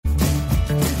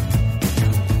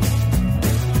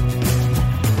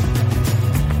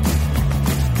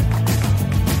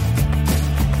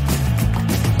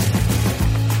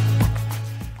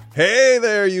Hey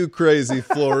there, you crazy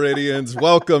Floridians.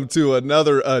 Welcome to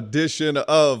another edition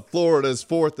of Florida's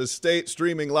Fourth Estate,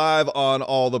 streaming live on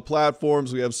all the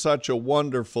platforms. We have such a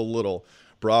wonderful little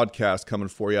broadcast coming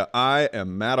for you. I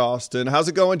am Matt Austin. How's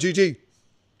it going, Gigi?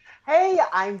 Hey,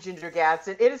 I'm Ginger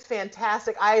Gadsden. It is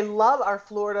fantastic. I love our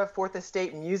Florida Fourth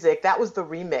Estate music. That was the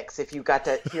remix, if you got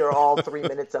to hear all 3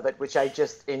 minutes of it, which I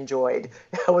just enjoyed.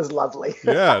 That was lovely.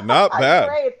 Yeah, not bad.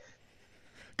 Great.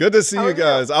 Good to see you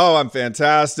guys. Oh, I'm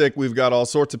fantastic. We've got all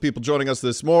sorts of people joining us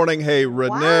this morning. Hey,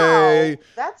 Renee.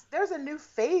 Wow. There's a new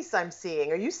face I'm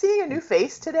seeing. Are you seeing a new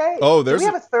face today? Oh, Do we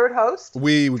have a third host?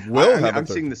 We will have I'm a third.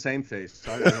 seeing the same face.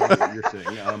 So I don't know what you're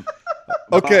seeing.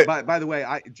 Okay. By the way,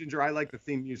 Ginger, I like the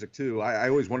theme music too. I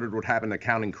always wondered what happened to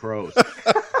Counting Crows. Now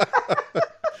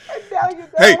you know.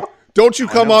 Hey, don't you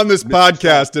come on this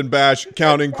podcast and bash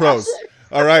Counting Crows.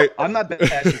 All right. I'm not bashing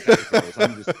Counting Crows.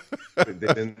 I'm just they've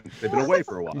been away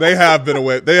for a while. They have been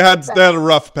away. They had a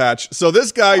rough patch. So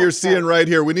this guy you're seeing right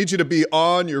here, we need you to be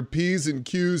on your P's and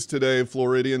Q's today,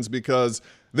 Floridians, because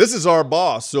this is our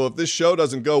boss. So if this show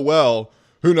doesn't go well,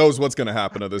 who knows what's going to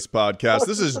happen to this podcast?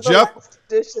 This is Jeff.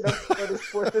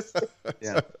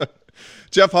 Yeah.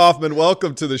 Jeff Hoffman,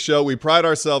 welcome to the show. We pride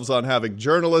ourselves on having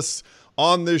journalists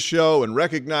on this show and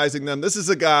recognizing them. This is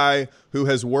a guy who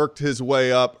has worked his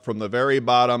way up from the very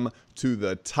bottom to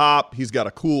the top. He's got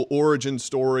a cool origin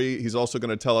story. He's also going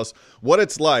to tell us what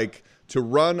it's like to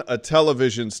run a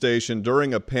television station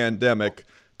during a pandemic,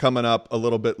 coming up a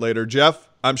little bit later. Jeff,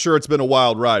 I'm sure it's been a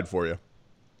wild ride for you.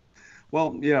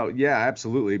 Well, yeah,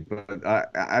 absolutely. But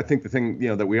I think the thing,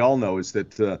 that we all know is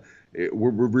that we're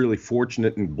really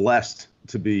fortunate and blessed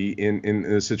to be in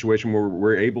a situation where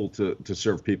we're able to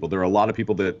serve people. There are a lot of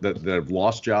people that have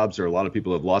lost jobs. There are a lot of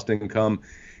people that have lost income.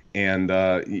 And,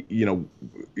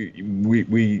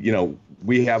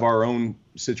 we have our own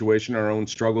situation, our own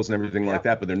struggles and everything like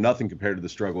that, but they're nothing compared to the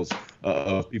struggles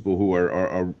of people who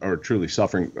are truly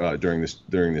suffering during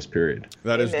this period.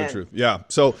 That is the truth. Yeah.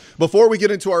 So before we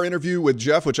get into our interview with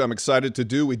Jeff, which I'm excited to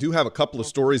do, we do have a couple of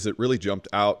stories that really jumped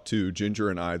out to Ginger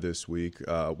and I this week.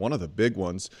 One of the big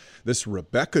ones, this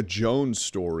Rebecca Jones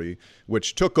story,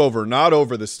 which took over not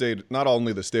only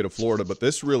the state of Florida, but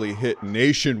this really hit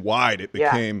nationwide. It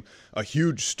became a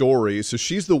huge story. So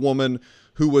she's the woman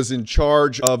who was in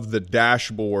charge of the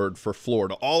dashboard for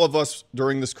Florida. All of us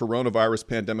during this coronavirus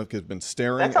pandemic have been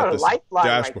staring at this lifeline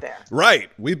dashboard. Right there.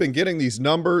 Right. We've been getting these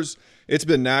numbers. It's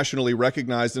been nationally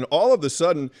recognized. And all of a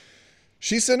sudden,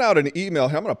 she sent out an email.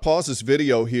 I'm going to pause this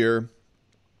video here.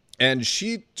 And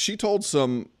she told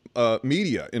some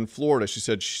media in Florida, she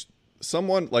said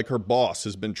someone like her boss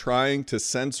has been trying to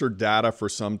censor data for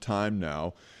some time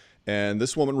now. And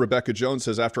this woman, Rebecca Jones,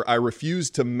 says, after I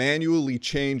refused to manually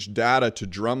change data to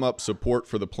drum up support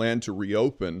for the plan to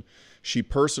reopen, she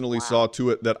personally saw to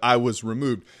it that I was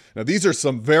removed. Now, these are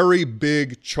some very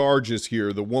big charges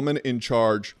here. The woman in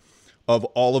charge of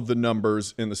all of the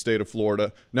numbers in the state of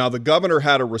Florida. Now, the governor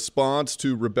had a response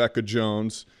to Rebecca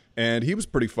Jones, and he was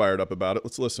pretty fired up about it.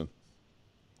 Let's listen.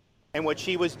 And what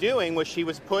she was doing was she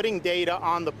was putting data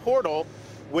on the portal,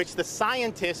 which the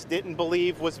scientists didn't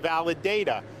believe was valid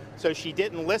data. So she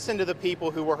didn't listen to the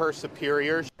people who were her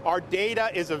superiors. Our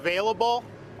data is available.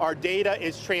 Our data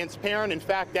is transparent. In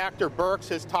fact, Dr. Birx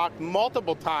has talked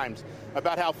multiple times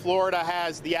about how Florida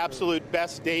has the absolute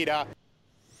best data.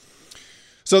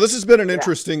 So this has been an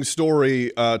interesting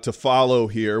story to follow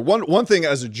here. One thing,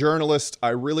 as a journalist, I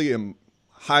really am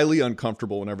highly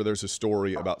uncomfortable whenever there's a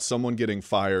story about someone getting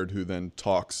fired who then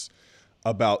talks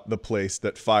about the place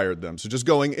that fired them. So just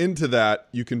going into that,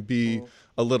 you can be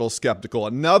a little skeptical.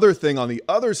 Another thing on the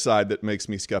other side that makes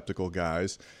me skeptical,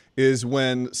 guys, is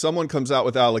when someone comes out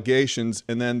with allegations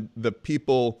and then the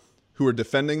people who are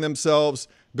defending themselves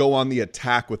go on the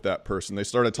attack with that person. They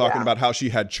started talking about how she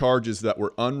had charges that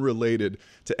were unrelated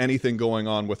to anything going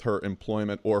on with her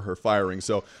employment or her firing.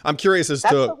 So I'm curious as to...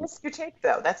 That's the risk you take,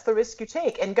 though. That's the risk you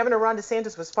take. And Governor Ron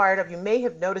DeSantis was fired up. You may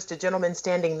have noticed a gentleman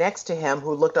standing next to him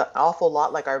who looked an awful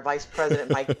lot like our Vice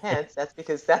President, Mike Pence. That's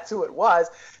because that's who it was.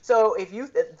 So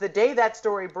the day that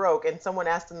story broke and someone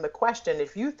asked him the question,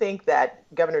 if you think that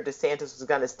Governor DeSantis was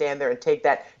going to stand there and take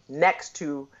that next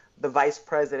to the vice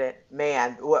president,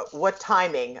 man, what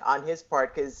timing on his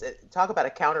part, because talk about a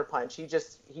counterpunch.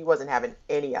 He wasn't having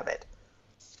any of it.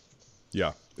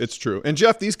 Yeah, it's true. And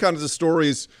Jeff, these kinds of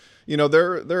stories,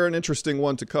 they're an interesting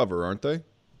one to cover, aren't they?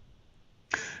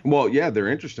 Well, yeah, they're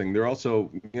interesting. They're also,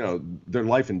 they're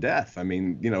life and death. I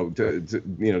mean,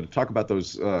 to talk about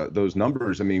those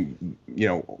numbers. I mean,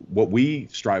 what we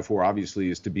strive for obviously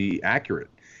is to be accurate.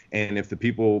 And if the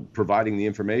people providing the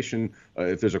information,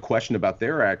 if there's a question about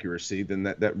their accuracy, then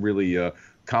that really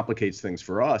complicates things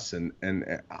for us. And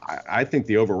I think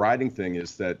the overriding thing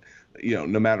is that,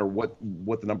 no matter what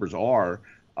the numbers are,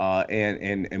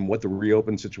 and what the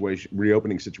reopening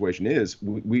situation is,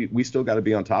 we still got to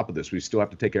be on top of this. We still have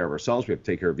to take care of ourselves. We have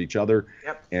to take care of each other.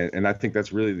 Yep. And I think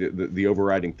that's really the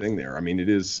overriding thing there. I mean, it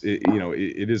is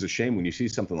a shame when you see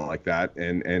something like that,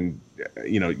 and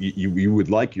you would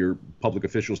like your public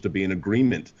officials to be in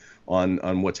agreement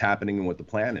on what's happening and what the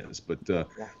plan is. But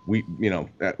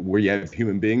where you have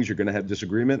human beings, you're going to have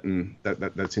disagreement, and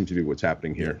that seems to be what's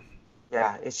happening here.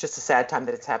 Yeah, it's just a sad time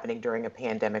that it's happening during a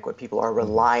pandemic when people are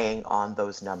relying on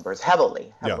those numbers,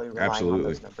 heavily relying on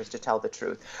those numbers to tell the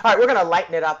truth. All right, we're going to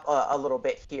lighten it up a little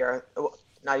bit here.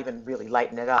 Not even really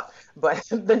lighten it up, but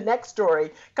the next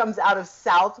story comes out of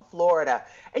South Florida.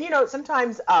 And,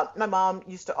 sometimes my mom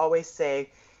used to always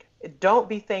say, don't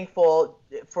be thankful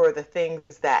for the things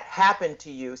that happened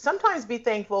to you. Sometimes be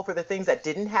thankful for the things that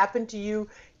didn't happen to you.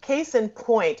 Case in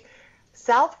point,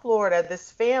 South Florida, this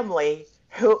family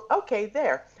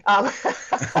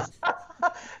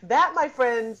that, my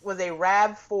friends, was a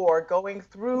RAV4 going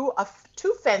through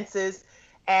 2 fences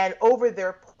and over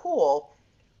their pool.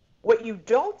 What you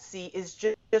don't see is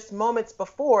just moments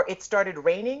before it started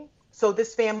raining. So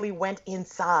this family went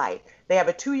inside. They have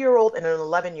a 2-year-old and an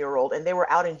 11-year-old, and they were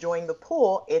out enjoying the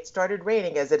pool. It started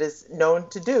raining, as it is known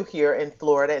to do here in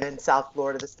Florida and in South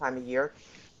Florida this time of year.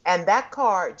 And that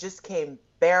car just came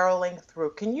barreling through.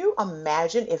 Can you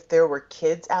imagine if there were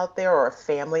kids out there or a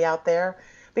family out there?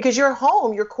 Because you're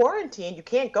home, you're quarantined, you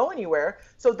can't go anywhere.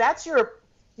 So that's your,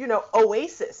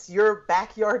 oasis, your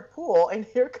backyard pool. And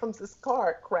here comes this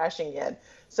car crashing in.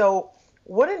 So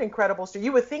what an incredible story.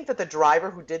 You would think that the driver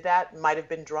who did that might have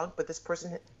been drunk, but this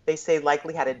person, they say,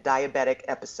 likely had a diabetic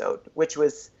episode, which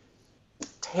was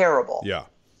terrible. Yeah.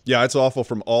 Yeah, it's awful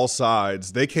from all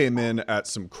sides. They came in at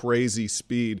some crazy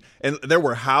speed. And there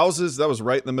were houses. That was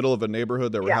right in the middle of a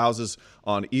neighborhood. There were houses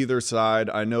on either side.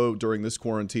 I know during this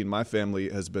quarantine, my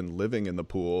family has been living in the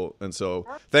pool. And so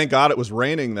thank God it was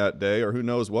raining that day, or who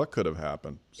knows what could have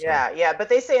happened. So. Yeah. But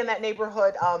they say in that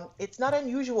neighborhood, it's not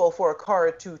unusual for a car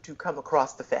or two to come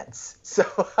across the fence. So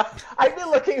I'd be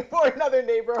looking for another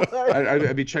neighborhood.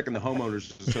 I'd be checking the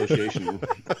homeowners association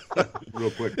real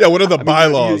quick. Yeah, what are the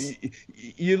bylaws?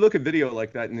 You look at video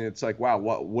like that, and it's like, wow,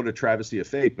 what a travesty of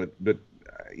fate. But there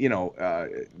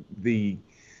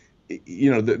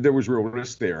was real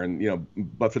risk there, and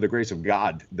but for the grace of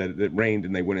God that it rained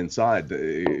and they went inside,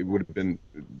 it would have been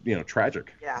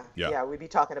tragic. Yeah, we'd be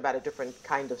talking about a different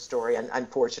kind of story,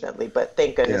 unfortunately. But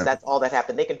thank goodness that's all that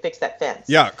happened. They can fix that fence.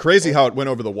 Yeah, crazy how it went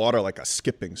over the water like a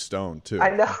skipping stone too.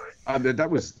 I know. That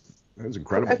was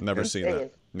incredible. Never seen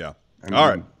that. Yeah. All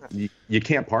right. You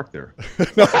can't park there.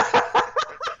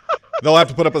 They'll have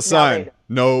to put up a sign.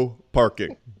 No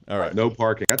parking. All right. No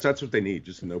parking. That's what they need.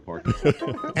 Just no parking.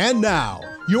 And now,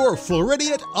 your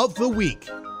Floridian of the Week.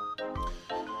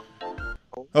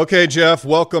 Okay, Jeff,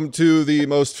 welcome to the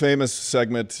most famous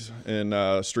segment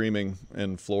in streaming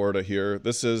in Florida here.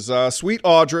 This is sweet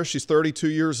Audra. She's 32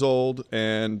 years old.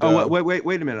 And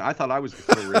wait a minute. I thought I was the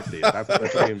Floridian.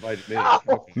 That's why you invited me.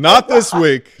 Okay. Not this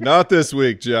week. Not this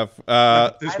week, Jeff.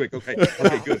 This week. Okay,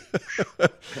 good.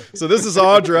 So this is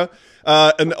Audra.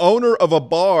 An owner of a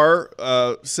bar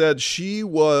said she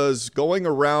was going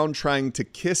around trying to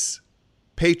kiss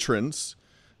patrons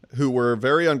who were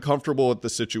very uncomfortable with the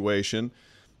situation.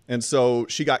 And so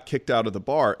she got kicked out of the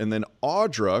bar. And then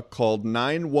Audra called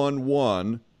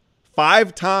 911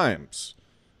 5 times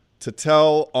to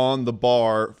tell on the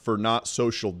bar for not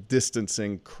social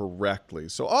distancing correctly.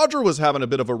 So Audra was having a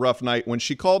bit of a rough night. When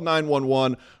she called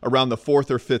 911 around the 4th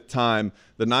or 5th time,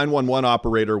 the 911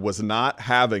 operator was not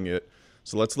having it.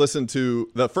 So let's listen to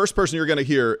the first person you're going to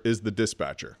hear is the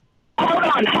dispatcher. Hold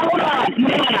on,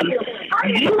 ma'am.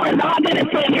 You are not going to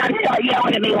sit here and start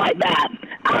yelling at me like that.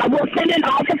 I will send an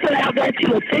officer out there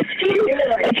to assist you,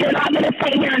 but you're not going to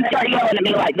sit here and start yelling at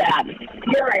me like that.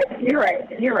 You're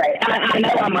right. I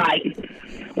know I'm right.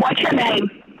 What's your name?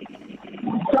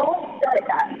 Don't start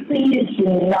that. Please do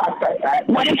not start that.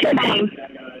 What is your name?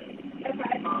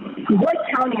 What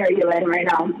county are you in right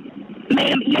now?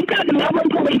 Ma'am, you've got the Melbourne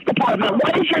Police Department.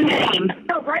 What is your name?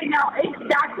 No, right now,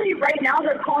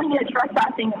 they're calling it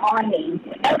trespassing on me.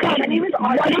 Okay,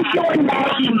 what is your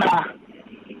name?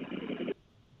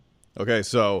 Okay,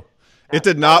 so it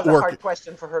did not work. A hard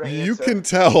question for her to answer. You can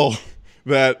tell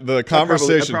that the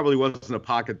conversation that probably wasn't a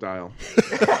pocket dial.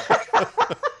 It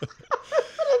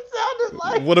sounded like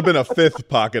would have been a fifth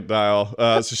pocket dial.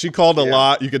 So she called a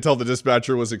lot. You could tell the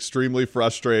dispatcher was extremely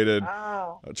frustrated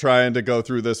trying to go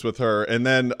through this with her. And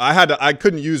then I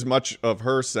couldn't use much of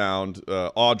her sound,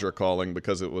 Audra calling,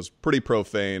 because it was pretty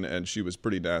profane and she was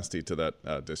pretty nasty to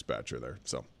that dispatcher there.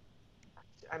 So,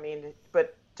 I mean,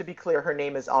 but to be clear, her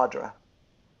name is Audra.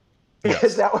 Yes.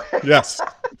 Is that what? Yes.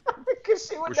 Because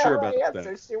she would We're sure never about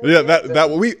answer. that. She would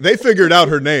Yeah, they figured out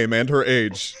her name and her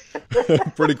age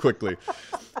pretty quickly.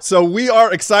 So we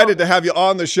are excited to have you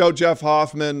on the show, Jeff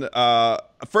Hoffman. The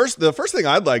first thing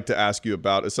I'd like to ask you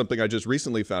about is something I just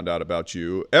recently found out about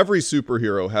you. Every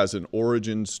superhero has an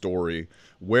origin story,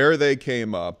 where they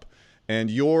came up, and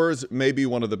yours may be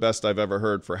one of the best I've ever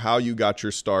heard for how you got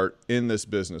your start in this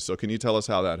business. So can you tell us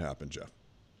how that happened, Jeff?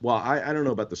 Well, I don't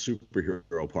know about the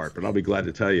superhero part, but I'll be glad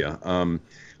to tell you. I'm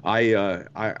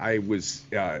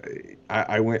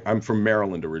from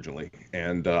Maryland originally,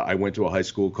 and I went to a high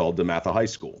school called DeMatha High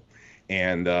School.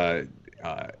 And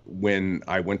when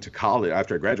I went to college,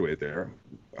 after I graduated there,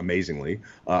 amazingly,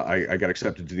 I got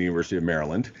accepted to the University of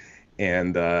Maryland.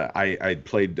 And I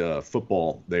played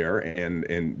football there,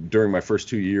 and during my first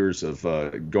 2 years of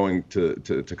going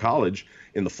to college,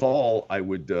 in the fall, I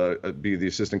would be the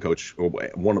assistant coach, or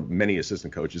one of many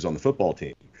assistant coaches on the football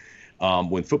team.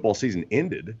 When football season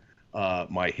ended,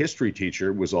 my history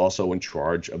teacher was also in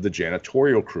charge of the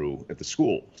janitorial crew at the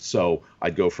school. So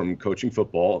I'd go from coaching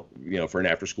football, for an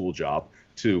after-school job,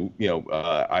 to,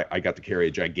 I got to carry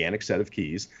a gigantic set of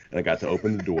keys, and I got to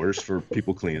open the doors for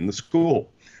people cleaning the school.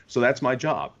 So that's my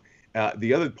job.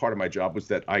 The other part of my job was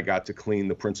that I got to clean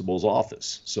the principal's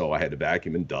office. So I had to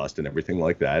vacuum and dust and everything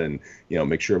like that, and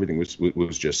make sure everything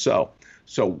was just so.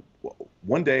 So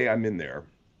one day I'm in there,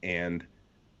 and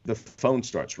the phone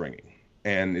starts ringing,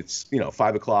 and it's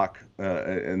 5 o'clock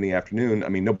in the afternoon. I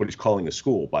mean, nobody's calling the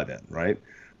school by then, right?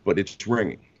 But it's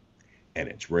ringing, and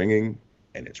it's ringing,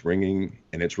 and it's ringing,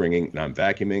 and it's ringing, and I'm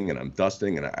vacuuming and I'm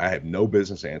dusting, and I have no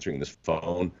business answering this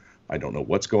phone. I don't know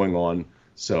what's going on.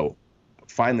 So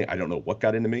finally, I don't know what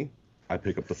got into me. I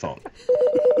pick up the phone.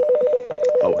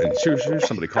 Oh, and here's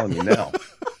somebody calling me now.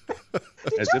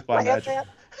 As if by magic.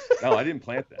 No, I didn't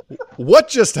plant that. What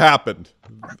just happened?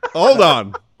 Hold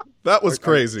on. That was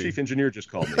crazy. Our chief engineer just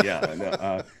called me. Yeah. I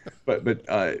know.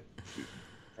 But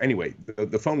anyway,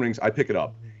 the phone rings. I pick it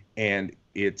up, and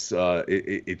it's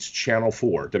Channel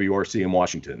 4, WRC in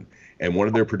Washington, and one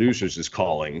of their producers is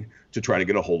calling to try to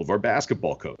get a hold of our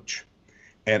basketball coach.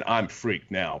 And I'm freaked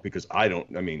now because the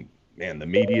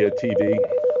media, TV,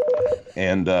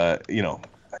 and,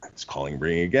 it's calling,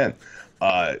 ringing again.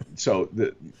 So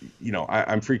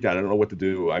I'm freaked out. I don't know what to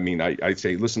do. I mean, I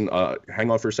say, listen, hang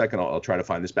on for a second. I'll try to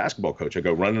find this basketball coach. I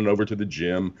go running over to the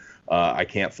gym. I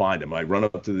can't find him. I run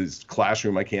up to this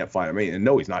classroom. I can't find him. I mean, and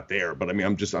no, he's not there. But I mean,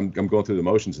 I'm going through the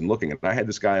motions and looking. And I had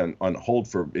this guy on hold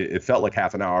for, it felt like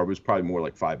half an hour. It was probably more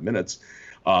like 5 minutes.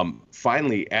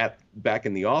 Finally, back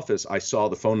in the office, I saw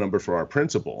the phone number for our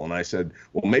principal, and I said,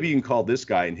 well, maybe you can call this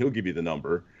guy and he'll give you the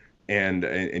number, and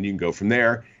you can go from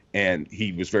there. And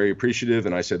he was very appreciative,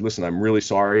 and I said, listen, I'm really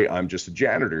sorry. I'm just a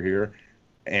janitor here.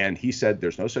 And he said,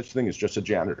 there's no such thing as just a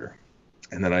janitor.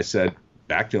 And then I said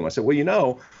back to him, I said,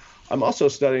 well, I'm also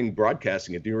studying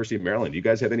broadcasting at the University of Maryland. Do you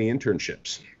guys have any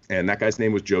internships? And that guy's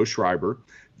name was Joe Schreiber.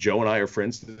 Joe and I are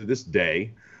friends to this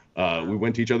day. We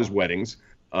went to each other's weddings.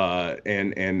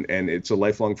 And it's a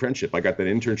lifelong friendship. I got that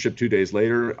internship 2 days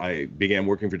later. I began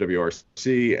working for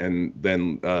WRC, and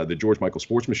then the George Michael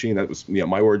Sports Machine. That was,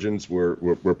 my origins were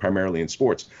primarily in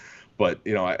sports. But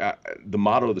the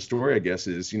motto of the story, I guess,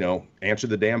 is answer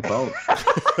the damn phone.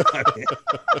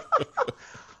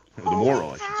 The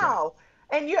moral, I should say.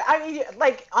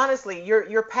 And honestly,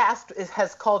 your past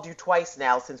has called you twice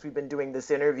now since we've been doing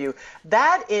this interview.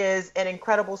 That is an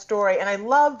incredible story, and I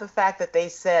love the fact that they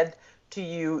said to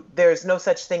you, there's no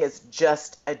such thing as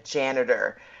just a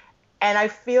janitor. And I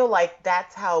feel like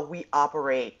that's how we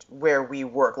operate where we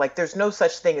work. Like, there's no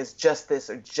such thing as just this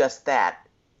or just that.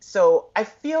 So I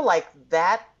feel like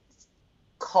that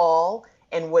call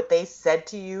and what they said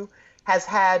to you has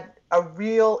had a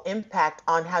real impact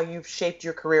on how you've shaped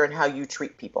your career and how you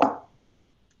treat people.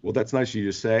 Well, that's nice of you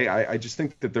to say. I just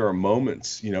think that there are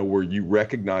moments, where you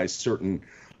recognize certain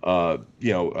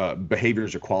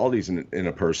behaviors or qualities in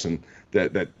a person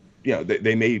that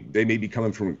they may be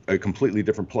coming from a completely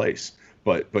different place,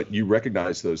 but you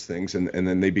recognize those things, and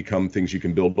then they become things you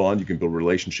can build on. You can build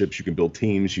relationships, you can build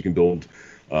teams, you can build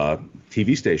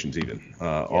TV stations even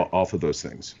off of those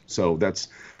things. So that's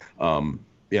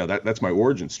that's my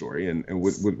origin story, and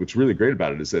what's really great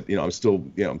about it is that I'm still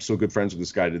good friends with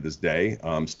this guy to this day.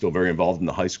 I'm still very involved in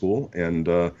the high school,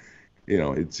 and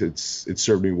it's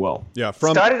served me well. Yeah,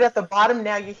 started at the bottom,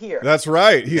 now you're here. That's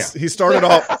right. He started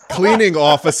off cleaning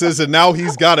offices, and now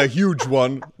he's got a huge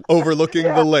one overlooking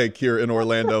the lake here in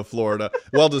Orlando, Florida.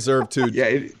 Well deserved too.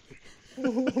 Yeah.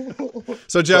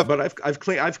 So Jeff, but I've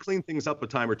cleaned things up a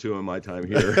time or two in my time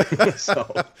here.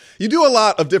 So you do a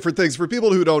lot of different things. For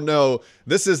people who don't know,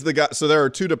 this is the guy. So there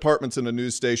are two departments in a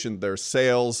news station. There's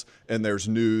sales and there's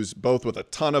news, both with a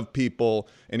ton of people.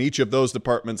 And each of those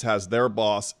departments has their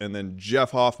boss. And then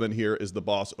Jeff Hoffman here is the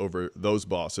boss over those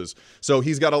bosses. So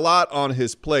he's got a lot on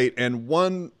his plate. And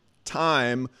one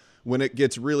time when it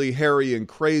gets really hairy and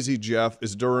crazy, Jeff,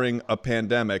 is during a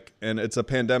pandemic. And it's a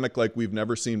pandemic like we've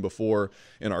never seen before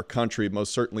in our country,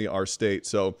 most certainly our state.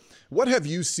 So what have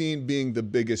you seen being the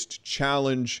biggest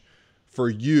challenge for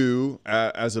you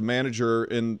as a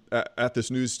manager at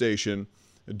this news station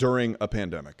during a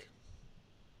pandemic?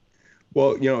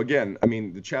 Well, again, I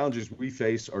mean, the challenges we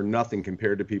face are nothing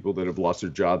compared to people that have lost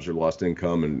their jobs or lost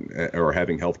income and or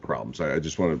having health problems. I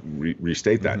just want to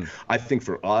restate that. I think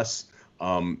for us,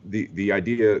 the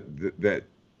idea that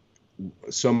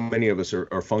so many of us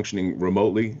are functioning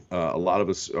remotely, a lot of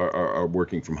us are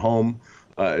working from home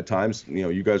at times.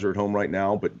 You guys are at home right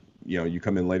now, but you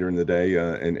come in later in the day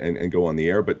and go on the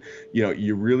air. But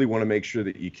you really want to make sure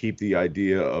that you keep the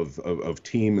idea of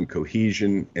team and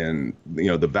cohesion and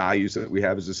the values that we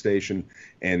have as a station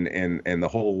and the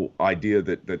whole idea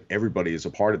that everybody is a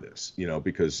part of this.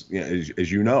 Because as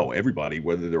everybody,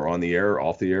 whether they're on the air,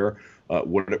 off the air,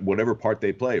 whatever part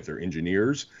they play, if they're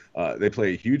engineers, they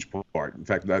play a huge part. In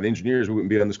fact, without engineers, we wouldn't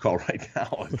be on this call right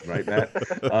now, right,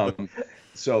 Matt?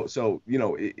 So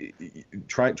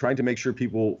trying to make sure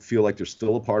people feel like they're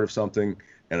still a part of something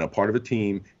and a part of a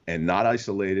team and not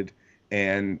isolated,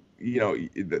 and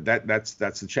that's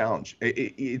the challenge.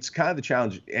 It's kind of the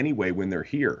challenge anyway when they're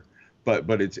here.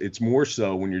 But it's more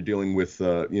so when you're dealing with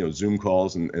Zoom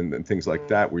calls and things like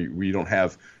that where you don't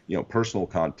have personal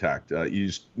contact.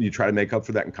 You try to make up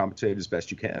for that and compensate as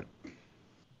best you can.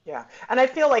 Yeah, and I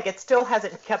feel like it still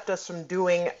hasn't kept us from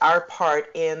doing our part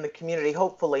in the community,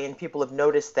 hopefully, and people have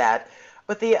noticed that.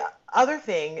 But the other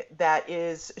thing that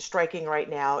is striking right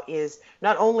now is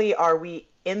not only are we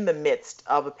in the midst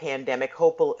of a pandemic,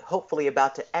 hopefully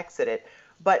about to exit it,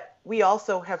 but we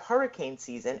also have hurricane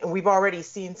season, and we've already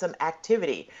seen some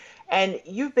activity. And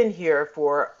you've been here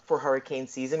for hurricane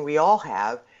season, we all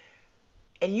have,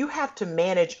 and you have to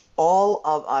manage all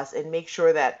of us and make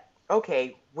sure that,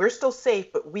 okay, we're still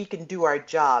safe, but we can do our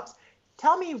jobs.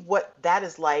 Tell me what that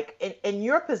is like in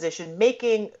your position,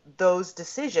 making those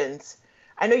decisions.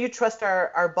 I know you trust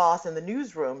our boss in the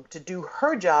newsroom to do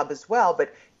her job as well,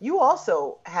 but you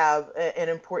also have an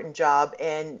important job,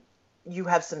 and you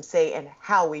have some say in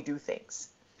how we do things.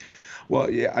 Well,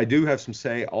 yeah, I do have some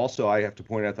say. Also, I have to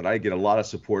point out that I get a lot of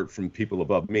support from people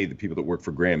above me, the people that work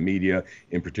for Graham Media,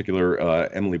 in particular,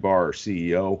 Emily Barr, our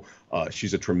CEO.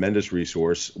 She's a tremendous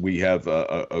resource. We have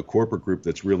a corporate group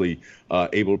that's really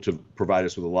able to provide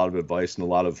us with a lot of advice and a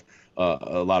lot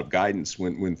of guidance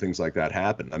when things like that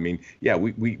happen. I mean, yeah,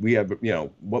 we have,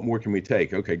 what more can we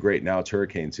take? Okay, great. Now it's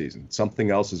hurricane season.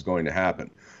 Something else is going to happen.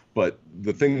 But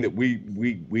the thing that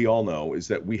we all know is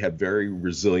that we have very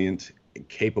resilient,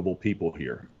 capable people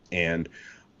here, and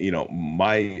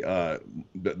my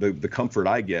the comfort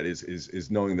I get is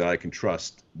knowing that I can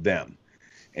trust them,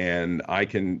 and I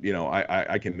can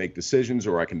I can make decisions,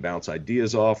 or I can bounce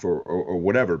ideas off or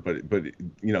whatever. But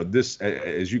this,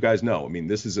 as you guys know, I mean,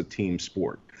 this is a team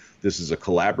sport. This is a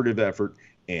collaborative effort.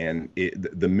 And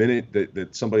the minute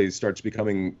that somebody starts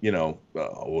becoming,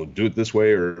 we'll do it this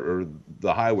way or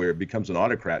the highway, or becomes an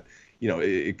autocrat,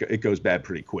 it goes bad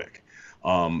pretty quick.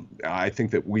 I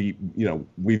think that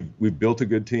we've built a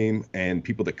good team, and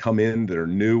people that come in that are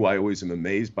new, I always am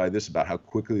amazed by this, about how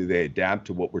quickly they adapt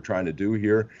to what we're trying to do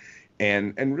here.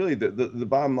 And really the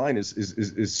bottom line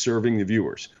is serving the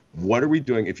viewers. What are we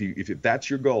doing? If that's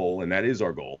your goal, and that is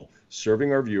our goal,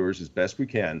 serving our viewers as best we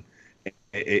can.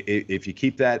 If you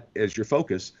keep that as your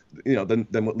focus, then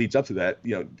what leads up to that,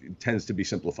 tends to be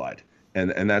simplified,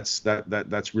 and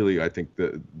that's really, I think,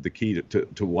 the key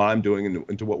to what I'm doing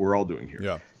and to what we're all doing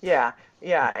here. Yeah.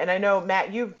 And I know,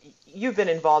 Matt, you've been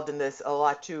involved in this a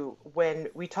lot too. When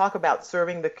we talk about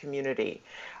serving the community,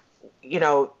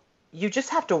 you just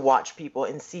have to watch people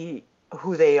and see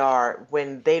who they are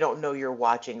when they don't know you're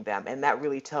watching them, and that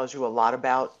really tells you a lot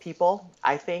about people,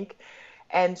 I think.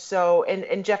 And so,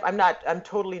 and Jeff, I'm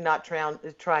totally not trying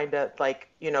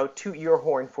to, toot your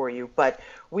horn for you, but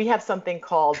we have something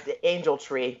called the Angel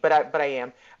Tree, but I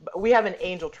am. We have an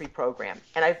Angel Tree program.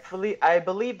 And I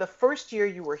believe the first year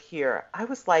you were here, I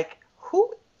was like,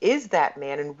 who is that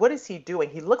man and what is he doing?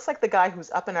 He looks like the guy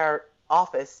who's up in our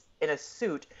office in a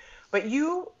suit, but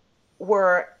you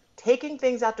were taking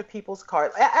things out to people's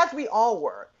cars, as we all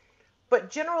were. But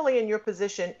generally in your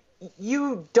position,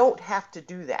 you don't have to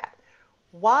do that.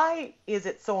 Why is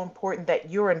it so important that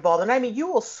you're involved? And I mean, you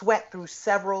will sweat through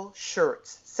several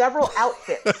shirts, several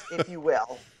outfits, if you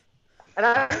will. And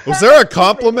was there a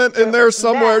compliment in there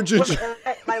somewhere?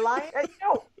 Am I lying?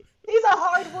 No. He's a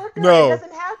hard worker. No. It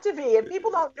doesn't have to be. And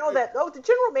people don't know that. Oh, the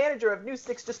general manager of News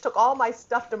 6 just took all my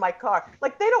stuff to my car.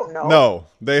 Like, they don't know. No,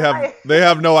 they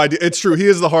have no idea. It's true. He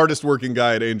is the hardest working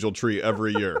guy at Angel Tree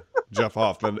every year, Jeff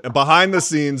Hoffman. And behind the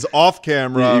scenes, off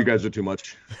camera. You guys are too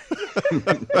much. It's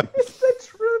the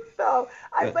truth, though.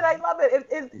 But I love it.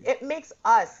 It makes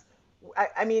us,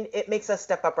 I mean, it makes us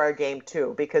step up our game,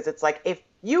 too. Because it's like, if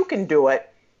you can do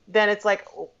it, then it's like,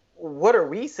 what are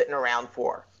we sitting around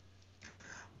for?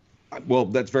 Well,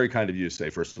 that's very kind of you to say,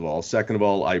 first of all. Second of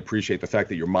all, I appreciate the fact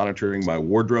that you're monitoring my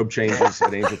wardrobe changes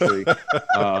at Angel Tree.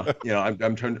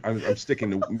 I'm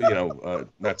sticking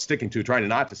to, trying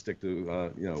not to stick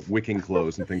to, wicking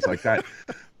clothes and things like that.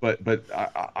 But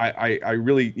I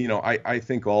really, I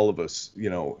think all of us,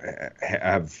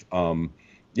 have,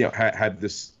 had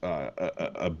this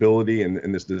ability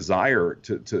and this desire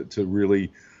to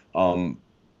really, to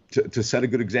set a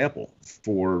good example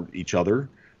for each other.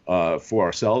 For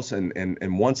ourselves,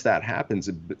 and once that happens,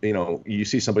 you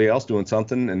see somebody else doing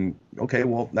something, and okay,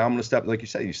 well, now I'm going to step, like you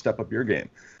say, you step up your game.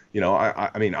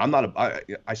 I mean,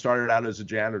 I started out as a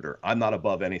janitor. I'm not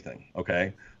above anything.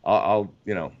 Okay, and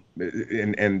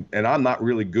I'm not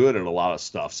really good at a lot of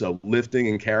stuff. So lifting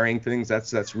and carrying things,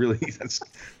 that's really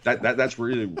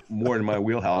more in my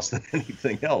wheelhouse than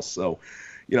anything else. So.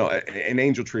 An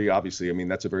Angel Tree, obviously, I mean,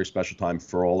 that's a very special time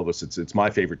for all of us. It's my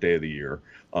favorite day of the year.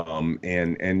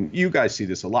 And you guys see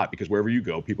this a lot because wherever you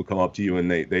go, people come up to you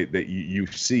and you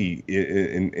see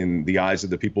in the eyes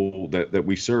of the people that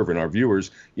we serve and our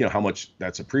viewers, how much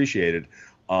that's appreciated.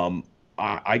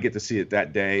 I get to see it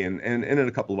that day and in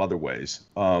a couple of other ways.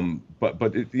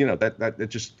 But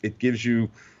it gives you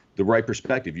the right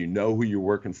perspective. You know who you're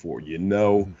working for. You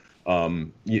know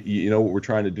what we're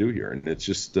trying to do here, and it's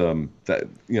just that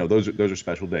those are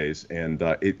special days, and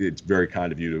it's very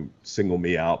kind of you to single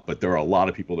me out. But there are a lot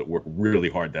of people that work really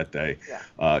hard that day,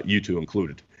 you two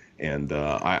included, and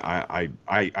I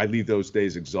leave those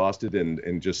days exhausted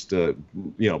and just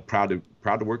proud to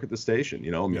work at the station.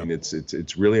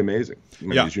 It's really amazing.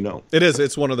 As you know, it is.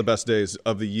 It's one of the best days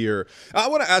of the year. I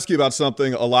want to ask you about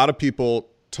something a lot of people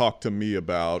talk to me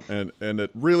about, and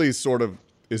it really sort of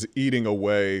is eating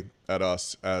away at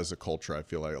us as a culture. I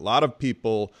feel like a lot of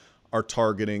people are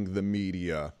targeting the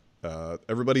media.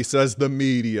 Everybody says the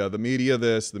media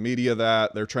this, the media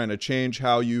that. They're trying to change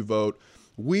how you vote.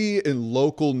 We in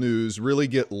local news really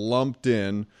get lumped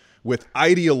in with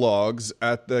ideologues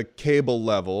at the cable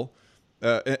level.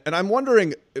 And I'm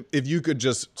wondering if you could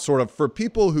just sort of, for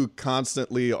people who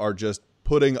constantly are just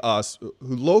putting us, who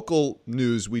local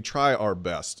news, we try our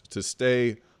best to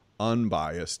stay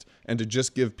unbiased and to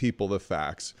just give people the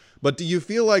facts. But do you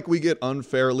feel like we get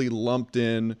unfairly lumped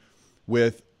in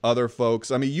with other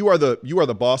folks? I mean, you are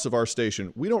the boss of our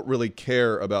station. We don't really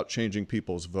care about changing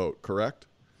people's vote, correct?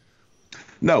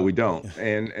 No, we don't.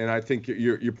 And I think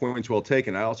your point's well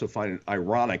taken. I also find it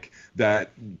ironic that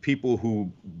people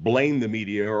who blame the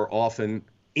media are often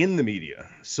in the media.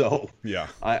 So yeah,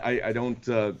 I don't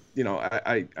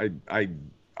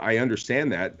I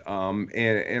understand that.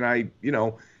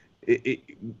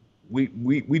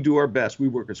 We do our best. We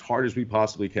work as hard as we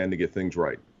possibly can to get things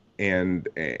right. And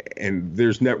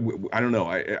there's never, I don't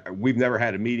know, we've never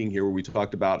had a meeting here where we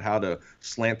talked about how to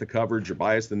slant the coverage or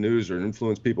bias the news or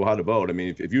influence people how to vote. I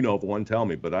mean, if you know of one, tell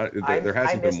me. But there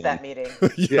hasn't been one. I missed that meeting.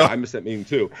 Yeah, I missed that meeting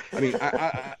too. I mean,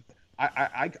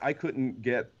 I couldn't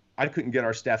get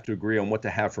our staff to agree on what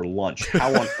to have for lunch.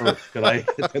 How on earth could I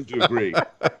get them to agree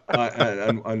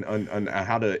on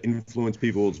how to influence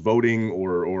people's voting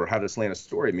or how to slant a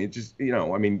story? I mean, just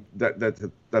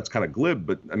that's kind of glib,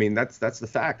 but I mean that's the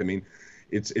fact. I mean,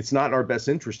 it's not in our best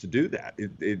interest to do that.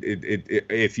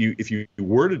 If you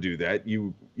were to do that,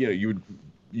 you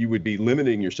would be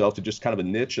limiting yourself to just kind of a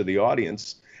niche of the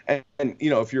audience. And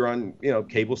if you're on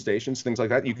cable stations, things like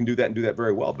that, you can do that and do that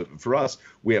very well. But for us,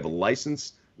 we have a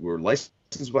license. We're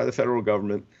licensed by the federal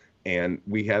government, and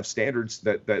we have standards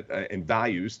that and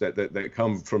values that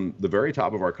come from the very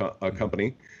top of our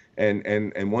company,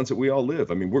 and ones that we all live.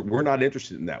 I mean, we're not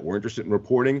interested in that. We're interested in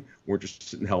reporting. We're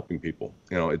interested in helping people.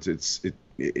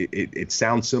 It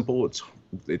sounds simple.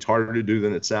 It's harder to do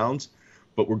than it sounds,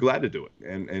 but we're glad to do it,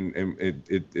 and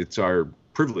it's our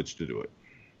privilege to do it.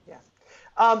 Yeah.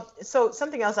 So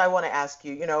something else I want to ask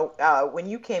you, when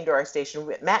you came to our station,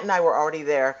 Matt and I were already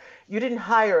there. You didn't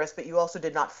hire us, but you also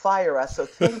did not fire us. So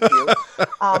thank you.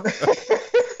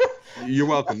 You're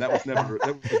welcome. That was never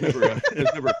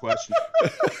a question.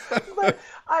 But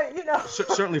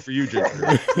certainly for you, Ginger.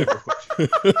 Never a question.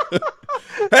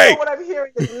 Hey, so what I'm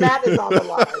hearing is Matt is on the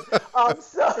line.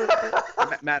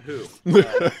 Matt who?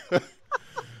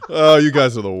 Oh, you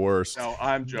guys are the worst. No,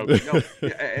 I'm joking. No,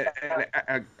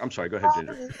 I'm sorry. Go ahead,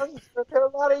 Ginger. There are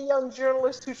a lot of young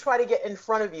journalists who try to get in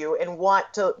front of you and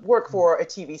want to work for a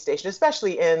TV station,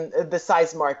 especially in the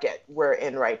size market we're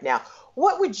in right now.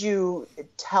 What would you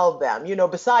tell them,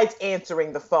 besides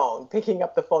answering the phone, picking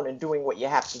up the phone and doing what you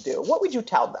have to do? What would you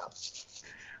tell them?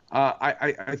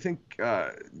 I think,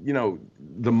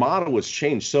 the model has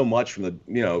changed so much from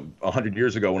 100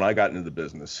 years ago when I got into the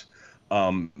business.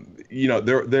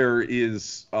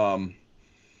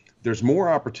 There's more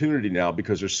opportunity now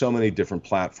because there's so many different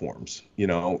platforms.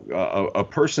 A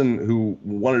person who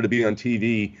wanted to be on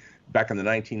TV back in the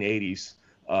 1980s,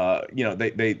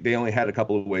 they only had a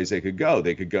couple of ways they could go.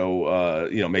 They could go,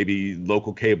 maybe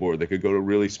local cable, or they could go to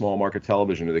really small market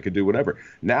television, or they could do whatever.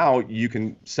 Now you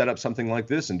can set up something like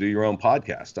this and do your own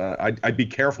podcast. I'd be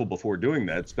careful before doing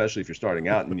that, especially if you're starting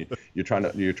out and you're trying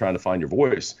to find your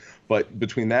voice. But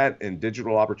between that and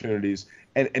digital opportunities,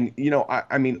 and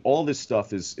all this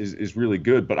stuff is really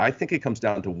good. But I think it comes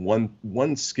down to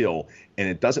one skill, and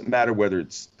it doesn't matter whether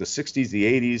it's the 60s, the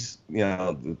 80s,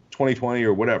 the 2020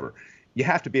 or whatever. You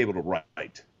have to be able to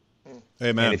write.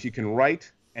 Amen. And if you can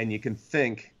write and you can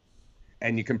think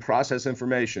and you can process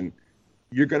information,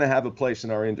 you're going to have a place in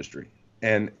our industry.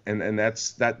 And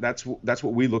that's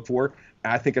what we look for.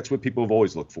 I think that's what people have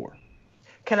always looked for.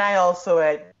 Can I also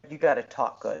add, you got to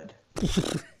talk good.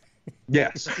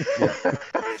 Yes. Yeah.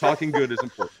 Talking good is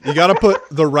important. You got to put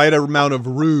the right amount of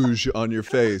rouge on your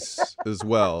face as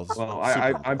well. Well,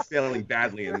 I'm failing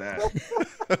badly in that.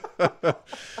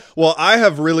 Well, I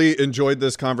have really enjoyed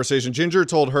this conversation. Ginger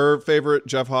told her favorite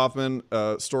Jeff Hoffman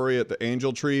story at the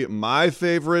Angel Tree. My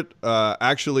favorite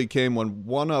actually came when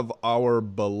one of our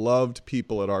beloved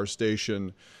people at our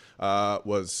station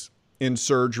was in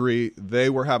surgery. They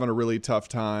were having a really tough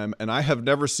time, and I have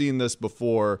never seen this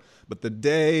before, but the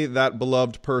day that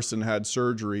beloved person had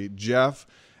surgery, Jeff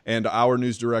and our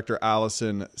news director,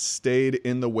 Allison, stayed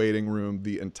in the waiting room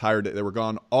the entire day. They were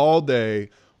gone all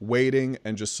day waiting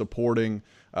and just supporting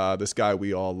this guy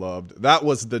we all loved. That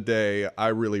was the day I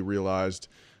really realized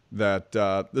that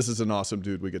this is an awesome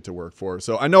dude we get to work for.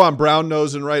 So I know I'm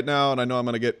brown-nosing right now, and I know I'm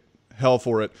going to get hell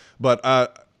for it, but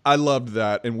I loved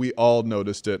that, and we all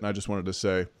noticed it, and I just wanted to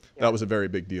say that was a very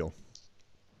big deal.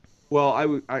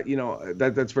 Well,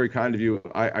 that's very kind of you.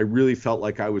 I really felt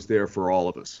like I was there for all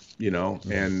of us, and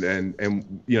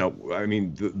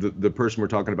the person we're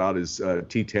talking about is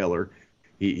T. Taylor.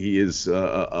 He is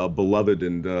a beloved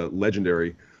and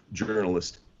legendary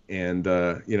journalist, and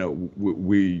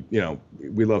we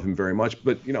love him very much.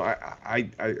 But I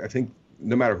think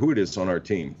no matter who it is on our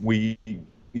team, we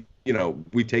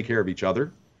take care of each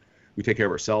other. We take care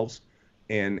of ourselves,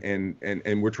 and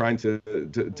we're trying to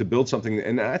build something.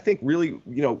 And I think really,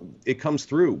 it comes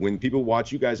through when people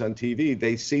watch you guys on TV.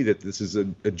 They see that this is a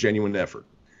genuine effort,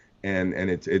 and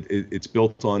it's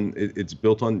built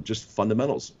on just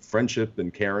fundamentals, friendship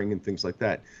and caring and things like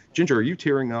that. Ginger, are you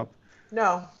tearing up?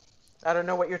 No, I don't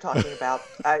know what you're talking about.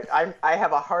 I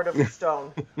have a heart of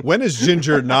stone. When is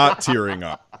Ginger not tearing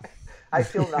up? I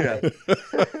feel nothing.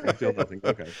 I feel nothing.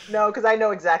 Okay. No, because I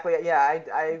know exactly. Yeah,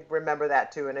 I remember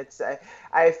that too. And it's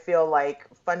I feel like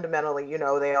fundamentally,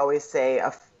 they always say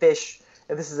a fish.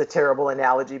 And this is a terrible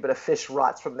analogy, but a fish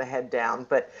rots from the head down.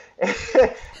 But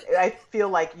I feel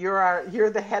like you're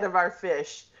the head of our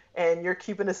fish, and you're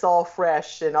keeping us all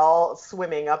fresh and all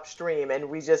swimming upstream. And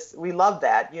we love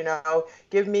that.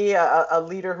 Give me a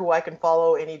leader who I can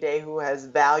follow any day, who has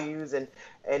values and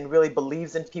really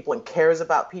believes in people and cares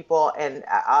about people, and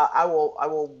I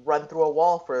will run through a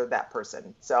wall for that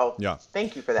person. So yeah,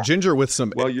 thank you for that. Ginger with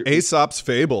some Aesop's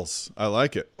fables. I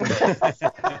like it.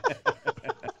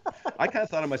 I kind of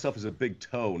thought of myself as a bbig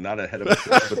toe, not a head of a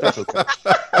fish, but that's okay.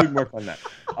 We can work on that.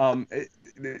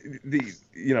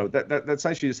 That's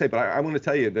nice of you to say, but I want to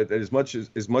tell you that as much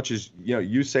as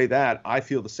you say that, I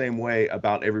feel the same way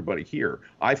about everybody here.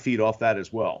 I feed off that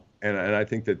as well, and I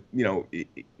think that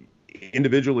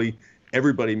individually,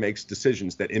 everybody makes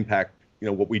decisions that impact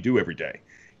what we do every day,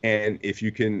 and if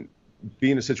you can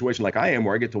be in a situation like I am,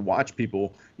 where I get to watch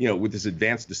people, with this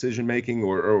advanced decision making,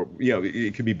 or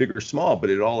it could be big or small, but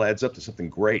it all adds up to something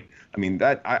great. I mean,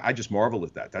 that I just marvel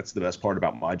at that. That's the best part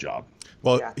about my job.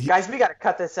 Well, yeah. Guys, we got to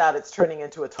cut this out. It's turning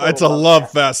into a total it's a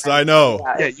love fest. I know.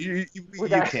 Yeah, you can't put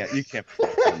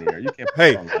that on the air. You can't put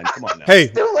Hey, it online. Come on now. Hey,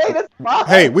 It's too late. It's fine.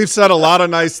 hey, we've said a lot of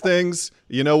nice things.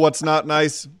 You know what's not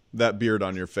nice? That beard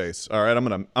on your face. All right, I'm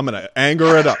gonna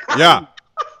anger it up. Yeah,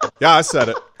 I said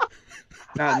it.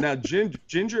 Now,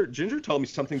 Ginger told me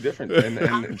something different, and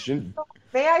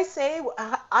May I say,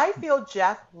 I feel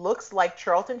Jeff looks like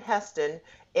Charlton Heston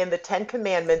in the Ten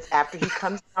Commandments after he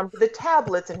comes down to the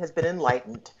tablets and has been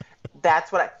enlightened.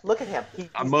 That's what look at him.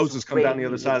 Moses come down the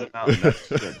other side of the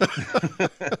mountain.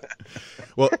 That's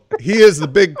Well, he is the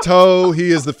big toe. He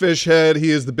is the fish head.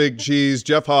 He is the big cheese.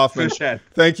 Jeff Hoffman, Fish head.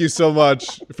 Thank you so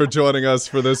much for joining us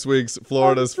for this week's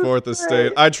Florida's Fourth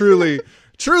Estate. I truly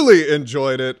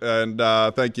enjoyed it, and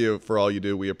thank you for all you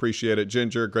do. We appreciate it.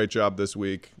 Ginger, great job this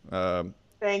week.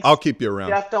 Thanks. I'll keep you around.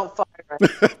 Jeff, don't fire.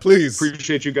 Please.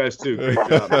 Appreciate you guys too. Great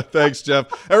job. Thanks, Jeff.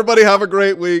 Everybody have a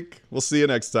great week. We'll see you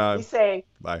next time. Be safe.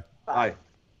 Bye. Bye.